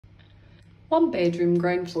One bedroom,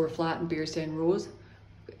 ground floor flat in Bearsden Road.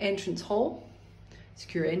 Entrance hall,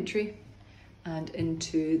 secure entry, and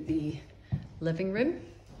into the living room.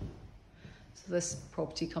 So this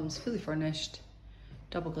property comes fully furnished,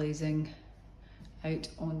 double glazing, out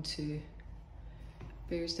onto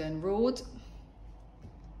Bearsden Road.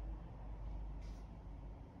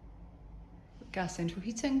 Gas central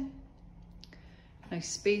heating. Nice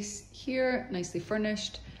space here, nicely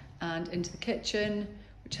furnished, and into the kitchen,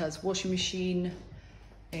 which has washing machine,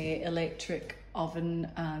 electric oven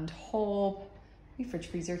and hob, the fridge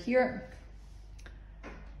freezer here,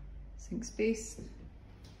 sink space,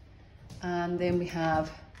 and then we have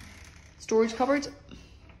storage cupboard,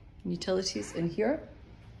 utilities in here,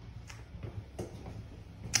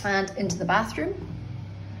 and into the bathroom.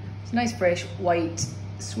 It's a nice fresh white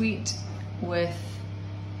suite with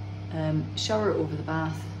shower over the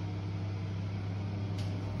bath,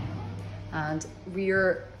 and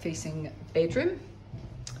rear facing bedroom,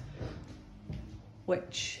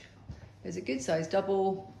 which is a good size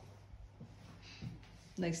double,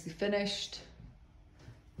 nicely finished,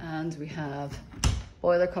 and we have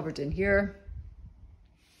boiler covered in here,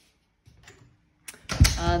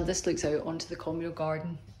 and this looks out onto the communal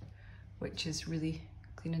garden, which is really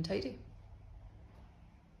clean and tidy.